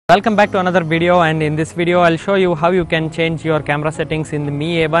Welcome back to another video, and in this video I'll show you how you can change your camera settings in the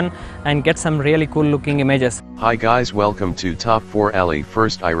Mi A1 and get some really cool looking images. Hi guys, welcome to Top 4 Alley.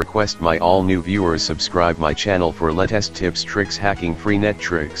 First I request my all new viewers subscribe my channel for latest tips, tricks, hacking, free net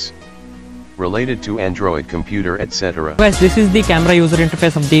tricks related to Android computer etc. Guys, this is the camera user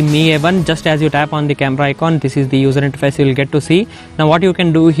interface of the Mi A1. Just as you tap on the camera icon, this is the user interface you'll get to see. Now what you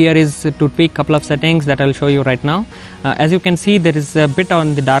can do here is to tweak couple of settings that I'll show you right now. As you can see, there is a bit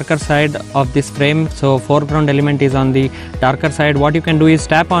on the darker side of this frame, so foreground element is on the darker side. What you can do is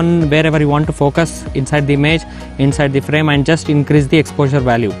tap on wherever you want to focus inside the image, inside the frame, and just increase the exposure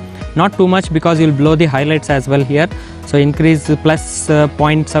value. Not too much because you'll blow the highlights as well here. So increase plus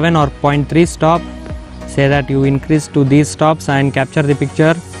 0.7 or 0.3 stop. Say that you increase to these stops and capture the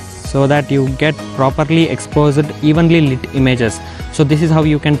picture so that you get properly exposed, evenly lit images. So this is how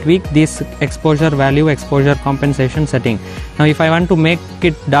you can tweak this exposure value, exposure compensation setting. Now if I want to make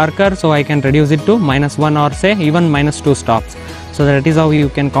it darker, so I can reduce it to -1 or say even -2 stops. So that is how you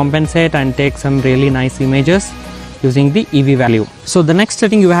can compensate and take some really nice images using the EV value. So the next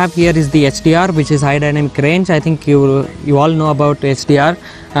setting you have here is the HDR, which is high dynamic range. I think you all know about HDR,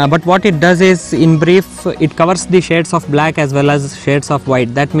 but what it does is, in brief, it covers the shades of black as well as shades of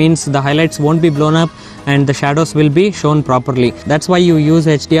white. That means the highlights won't be blown up and the shadows will be shown properly. That's why you use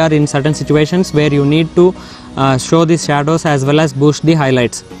HDR in certain situations where you need to show the shadows as well as boost the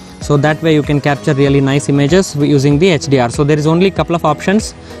highlights. So that way you can capture really nice images using the HDR. So there is only a couple of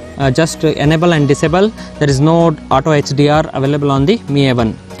options. Just enable and disable. There is no auto HDR available on the Mi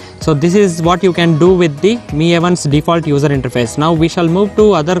A1. So this is what you can do with the Mi A1's default user interface. Now we shall move to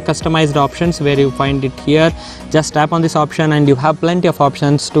other customized options where you find it here. Just tap on this option and you have plenty of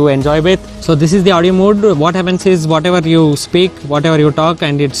options to enjoy with. So this is the audio mode. What happens is, whatever you speak, whatever you talk,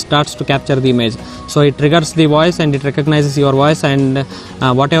 and it starts to capture the image. So it triggers the voice and it recognizes your voice, and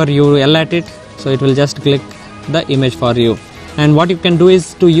whatever you yell at it, so it will just click the image for you. And what you can do is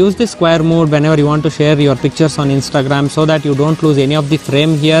to use the square mode whenever you want to share your pictures on Instagram, so that you don't lose any of the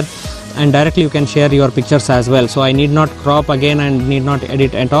frame here, and directly you can share your pictures as well. So I need not crop again and need not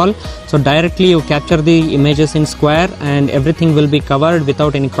edit at all. So directly you capture the images in square and everything will be covered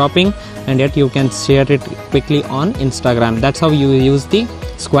without any cropping, and yet you can share it quickly on Instagram. That's how you use the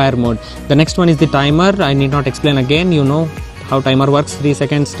square mode. The next one is the timer. I need not explain again, you know how timer works. 3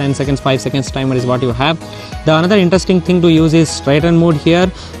 seconds, 10 seconds, 5 seconds timer is what you have. The another interesting thing to use is straighten mode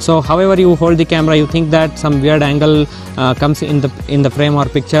here. So however you hold the camera, you think that some weird angle comes in the frame or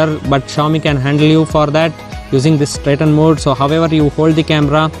picture, but Xiaomi can handle you for that using this straighten mode. So however you hold the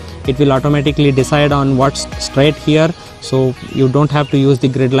camera, it will automatically decide on what's straight here, so you don't have to use the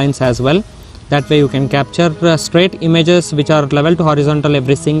grid lines as well. That way you can capture straight images which are level to horizontal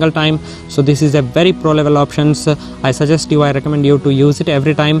every single time. So this is a very pro level options. I recommend you to use it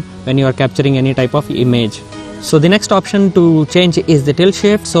every time when you are capturing any type of image. So the next option to change is the tilt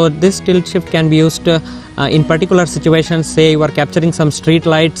shift. So this tilt shift can be used in particular situations. Say you are capturing some street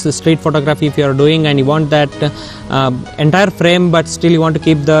lights, street photography if you are doing, and you want that entire frame, but still you want to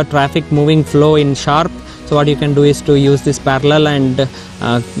keep the traffic moving flow in sharp. So what you can do is to use this parallel and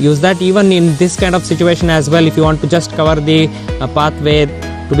use that even in this kind of situation as well. If you want to just cover the pathway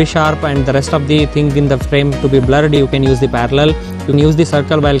to be sharp and the rest of the thing in the frame to be blurred, you can use the parallel. You can use the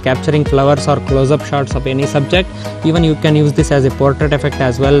circle while capturing flowers or close-up shots of any subject. Even you can use this as a portrait effect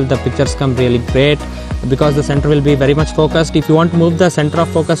as well. The pictures come really great because the center will be very much focused. If you want to move the center of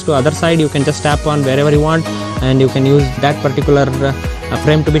focus to other side, you can just tap on wherever you want and you can use that particular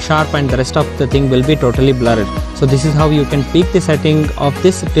frame to be sharp, and the rest of the thing will be totally blurred. So this is how you can tweak the setting of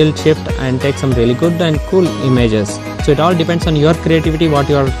this tilt shift and take some really good and cool images. So it all depends on your creativity, what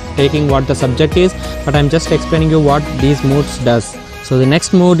you are taking, what the subject is, but I'm just explaining you what these modes does. So the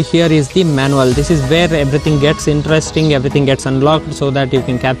next mode here is the manual. This is where everything gets interesting, everything gets unlocked so that you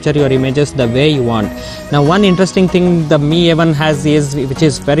can capture your images the way you want. Now one interesting thing the Mi A1 has is, which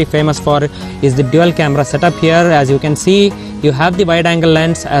is very famous for, is the dual camera setup here. As you can see, you have the wide angle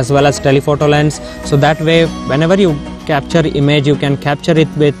lens as well as telephoto lens. So that way whenever you capture image, you can capture it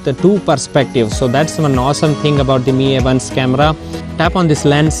with two perspectives. So that's one awesome thing about the Mi A1's camera. Tap on this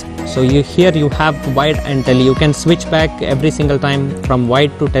lens. So here you have wide and tele. You can switch back every single time from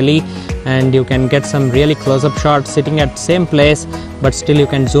wide to tele, and you can get some really close-up shots sitting at same place, but still you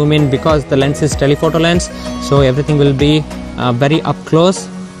can zoom in because the lens is telephoto lens. So everything will be very up close.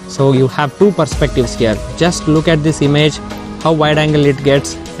 So you have two perspectives here. Just look at this image, how wide angle it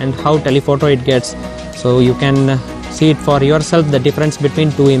gets and how telephoto it gets. So you can see it for yourself, the difference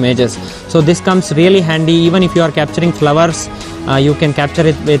between two images. So this comes really handy even if you are capturing flowers. You can capture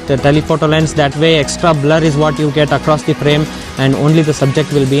it with a telephoto lens. That way extra blur is what you get across the frame and only the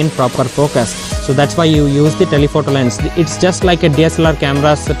subject will be in proper focus. So that's why you use the telephoto lens. It's just like a DSLR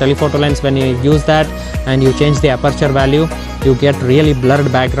camera's telephoto lens. When you use that and you change the aperture value, you get really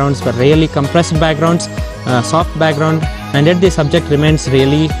blurred backgrounds, but really compressed backgrounds, soft background, and yet the subject remains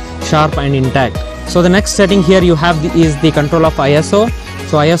really sharp and intact. So the next setting here you have is the control of ISO.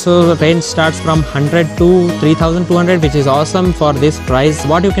 So ISO range starts from 100 to 3200, which is awesome for this price.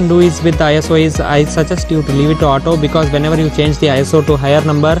 What you can do is with the ISO is, I suggest you to leave it to auto, because whenever you change the ISO to higher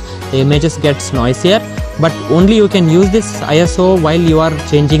number, the images gets noisier. But only you can use this ISO while you are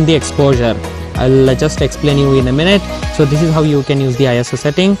changing the exposure. I'll just explain you in a minute. So this is how you can use the ISO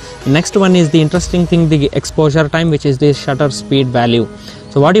setting. The next one is the interesting thing, the exposure time, which is the shutter speed value.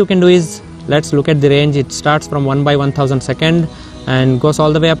 So what you can do is, let's look at the range. It starts from 1/1000 second and goes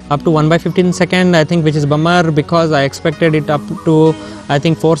all the way up to 1/15 second, I think, which is bummer, because I expected it up to, I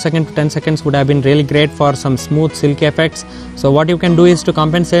think, 4 seconds to 10 seconds would have been really great for some smooth silky effects. So what you can do is to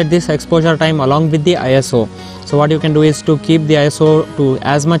compensate this exposure time along with the ISO. So what you can do is to keep the ISO to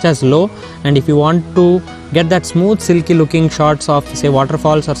as much as low, and if you want to get that smooth silky looking shots of, say,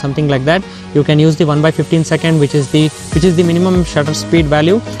 waterfalls or something like that, you can use the 1/15 second, which is the minimum shutter speed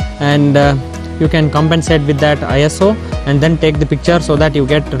value, and you can compensate with that ISO and then take the picture so that you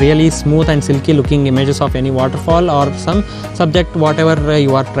get really smooth and silky looking images of any waterfall or some subject, whatever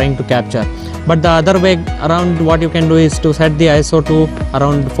you are trying to capture. But the other way around, what you can do is to set the ISO to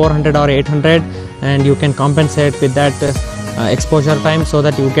around 400 or 800, and you can compensate with that exposure time so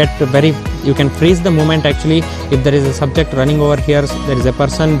that you can freeze the moment. Actually, if there is a subject running over here, there is a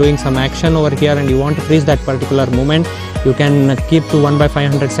person doing some action over here, and you want to freeze that particular moment, you can keep to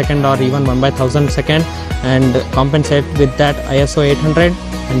 1/500 second or even 1/1000 second and compensate with that ISO 800,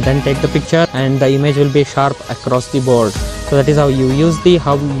 and then take the picture, and the image will be sharp across the board. So that is how you use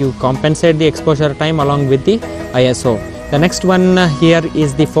how you compensate the exposure time along with the ISO. The next one here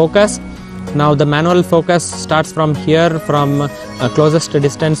is the focus. Now the manual focus starts from here, from closest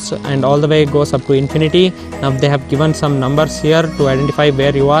distance, and all the way goes up to infinity. Now they have given some numbers here to identify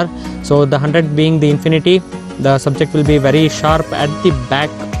where you are. So the 100 being the infinity, the subject will be very sharp at the back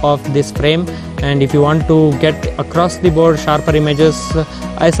of this frame, and if you want to get across the board sharper images,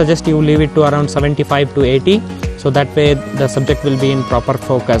 I suggest you leave it to around 75 to 80. So that way the subject will be in proper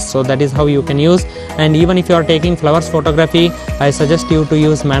focus. So that is how you can use. And even if you are taking flowers photography, I suggest you to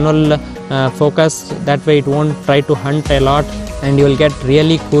use manual focus. That way it won't try to hunt a lot, and you will get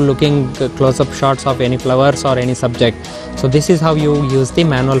really cool looking close-up shots of any flowers or any subject. So this is how you use the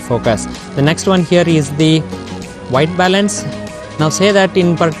manual focus. The next one here is the white balance. Now say that in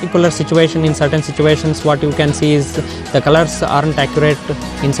particular situation, in certain situations, what you can see is the colors aren't accurate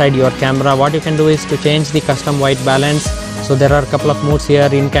inside your camera. What you can do is to change the custom white balance. So there are a couple of modes here: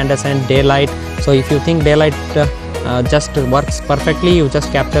 incandescent, daylight. So if you think daylight just works perfectly, you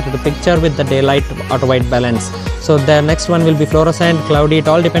just capture the picture with the daylight auto white balance. So the next one will be fluorescent, cloudy. It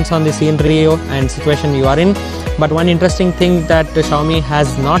all depends on the scenery and situation you are in. But one interesting thing that Xiaomi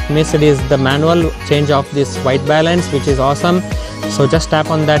has not missed is the manual change of this white balance, which is awesome. So just tap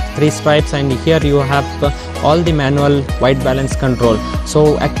on that 3 stripes, and here you have all the manual white balance control.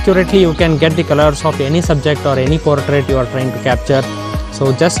 So accurately you can get the colors of any subject or any portrait you are trying to capture.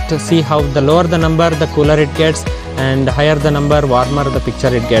 So just see how the lower the number, the cooler it gets, and higher the number, warmer the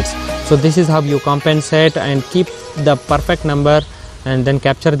picture it gets. So this is how you compensate and keep the perfect number and then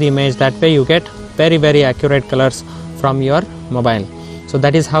capture the image. That way you get very, very accurate colors from your mobile. So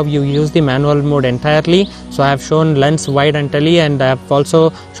that is how you use the manual mode entirely. So I have shown lens, wide and tele, and I have also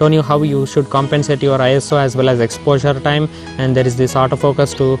shown you how you should compensate your ISO as well as exposure time. And there is this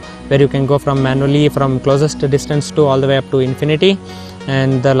autofocus to where you can go from manually from closest distance to all the way up to infinity.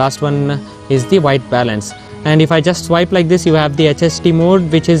 And the last one is the white balance. And if I just swipe like this, you have the HHD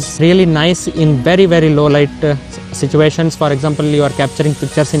mode, which is really nice in very, very low light situations. For example, you are capturing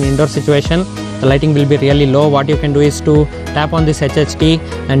pictures in indoor situation, the lighting will be really low. What you can do is to tap on this HHD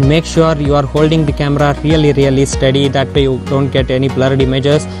and make sure you are holding the camera really, really steady. That way you don't get any blurred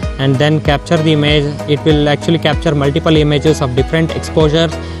images, and then capture the image. It will actually capture multiple images of different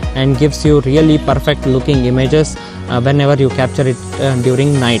exposures and gives you really perfect looking images whenever you capture it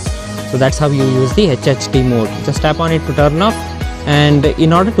during night. So that's how you use the HHD mode. Just tap on it to turn off, and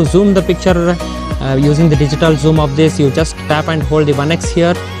in order to zoom the picture using the digital zoom of this, you just tap and hold the 1x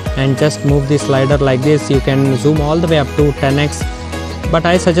here and just move the slider like this. You can zoom all the way up to 10x, but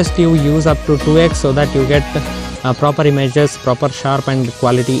I suggest you use up to 2x so that you get proper images, proper sharp and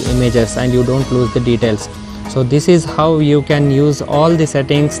quality images, and you don't lose the details. So this is how you can use all the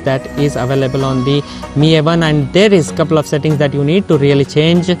settings that is available on the Mi A1, and there is couple of settings that you need to really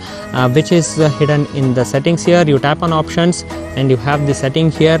change, which is hidden in the settings here. You tap on options and you have the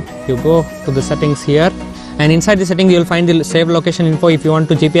setting here. You go to the settings here, and inside the settings you will find the save location info. If you want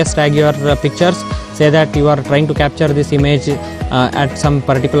to GPS tag your pictures, say that you are trying to capture this image at some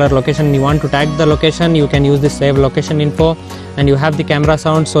particular location, you want to tag the location, you can use the save location info. And you have the camera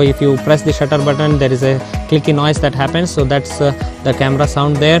sound, so if you press the shutter button there is a clicky noise that happens, so that's the camera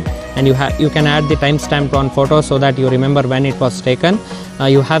sound there. And you can add the timestamp on photo so that you remember when it was taken.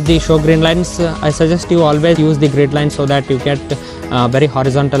 You have the show green lines. I suggest you always use the grid line so that you get very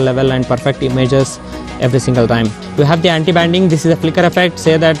horizontal level and perfect images every single time. You have the anti-banding. This is a flicker effect.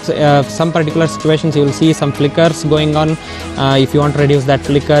 Say that some particular situations you will see some flickers going on. If you want to reduce that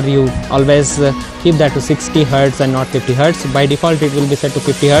flicker, you always keep that to 60 Hz and not 50 Hz. By default it will be set to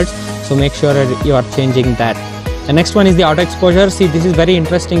 50 Hz, so make sure you are changing that. The next one is the auto exposure. See, this is very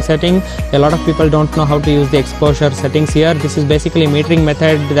interesting setting. A lot of people don't know how to use the exposure settings here. This is basically a metering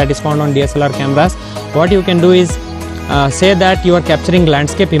method that is found on DSLR cameras. What you can do is say that you are capturing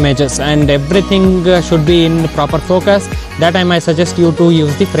landscape images and everything should be in proper focus. That time I suggest you to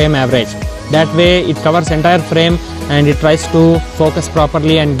use the frame average. That way it covers entire frame and it tries to focus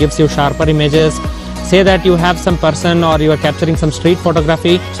properly and gives you sharper images. Say that you have some person or you are capturing some street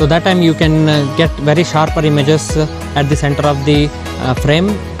photography, so that time you can get very sharper images at the center of the frame.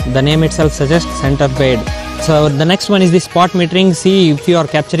 The name itself suggests center fade. So the next one is the spot metering. See, if you are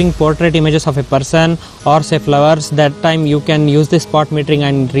capturing portrait images of a person or say flowers, that time you can use the spot metering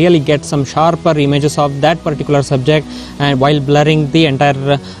and really get some sharper images of that particular subject, and while blurring the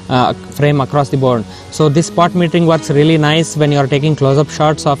entire frame across the board. So this spot metering works really nice when you are taking close-up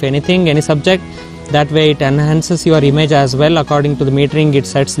shots of anything, any subject. That way it enhances your image as well. According to the metering, it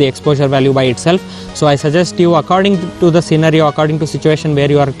sets the exposure value by itself. So I suggest you, according to the scenario, according to situation where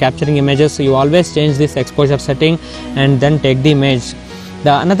you are capturing images, so you always change this exposure setting and then take the image.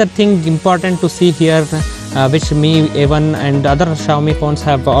 The another thing important to see here, which Mi A1 and other Xiaomi phones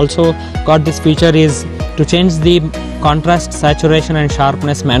have also got this feature, is to change the contrast, saturation and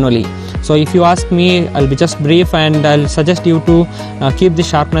sharpness manually. So if you ask me, I'll be just brief and I'll suggest you to keep the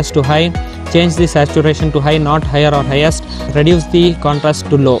sharpness to high, change the saturation to high, not higher or highest, reduce the contrast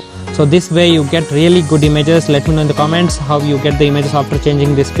to low. So this way you get really good images. Let me know in the comments how you get the images after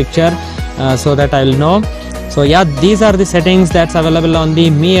changing this picture, so that I will know. So yeah, these are the settings that's available on the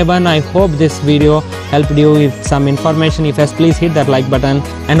Mi A1. I hope this video helped you with some information. If yes, please hit that like button,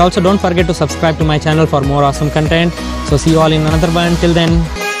 and also don't forget to subscribe to my channel for more awesome content. So see you all in another one. Till then,